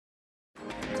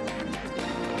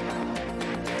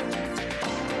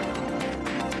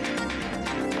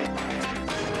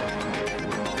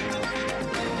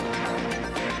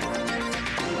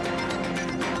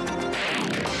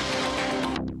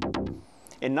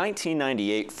In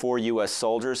 1998, 4 U.S.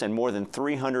 soldiers and more than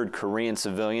 300 Korean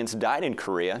civilians died in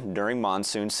Korea during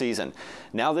monsoon season.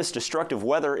 Now this destructive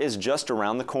weather is just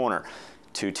around the corner.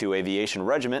 22 Aviation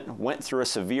Regiment went through a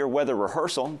severe weather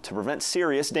rehearsal to prevent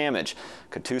serious damage.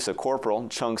 Katusa Corporal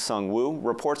Chung Sung-woo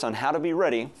reports on how to be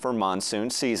ready for monsoon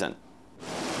season.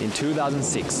 In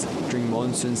 2006, during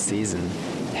monsoon season,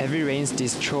 heavy rains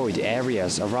destroyed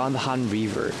areas around the Han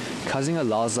River, causing a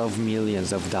loss of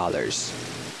millions of dollars.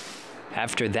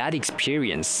 After that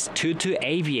experience, 22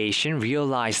 Aviation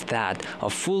realized that a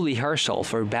full rehearsal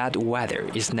for bad weather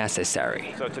is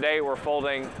necessary. So today we're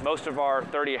folding most of our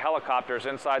 30 helicopters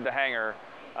inside the hangar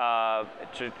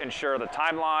to ensure the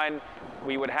timeline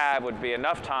we would have would be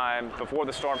enough time before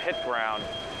the storm hit ground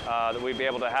that we'd be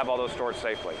able to have all those stored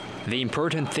safely. The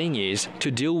important thing is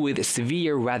to deal with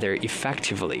severe weather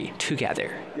effectively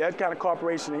together. That kind of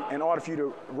cooperation, in order for you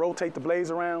to rotate the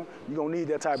blades around, you're going to need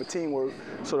that type of teamwork.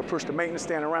 So to push the maintenance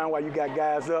stand around while you got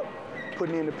guys up,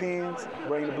 putting in the pins,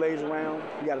 bringing the blades around.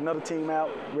 You got another team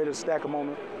out, ready to stack them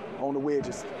on the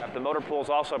wedges. The motor pool is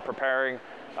also preparing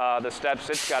the steps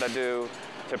it's got to do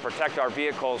to protect our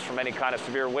vehicles from any kind of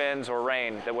severe winds or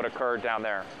rain that would occur down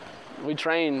there. We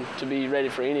train to be ready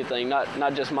for anything,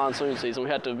 not just monsoon season. We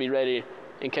have to be ready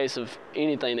in case of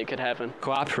anything that could happen.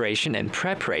 Cooperation and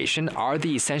preparation are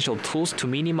the essential tools to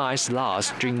minimize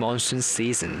loss during monsoon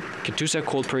season. Katusa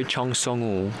Corporal Chung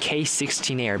Sung-woo,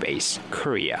 K-16 Air Base,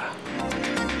 Korea.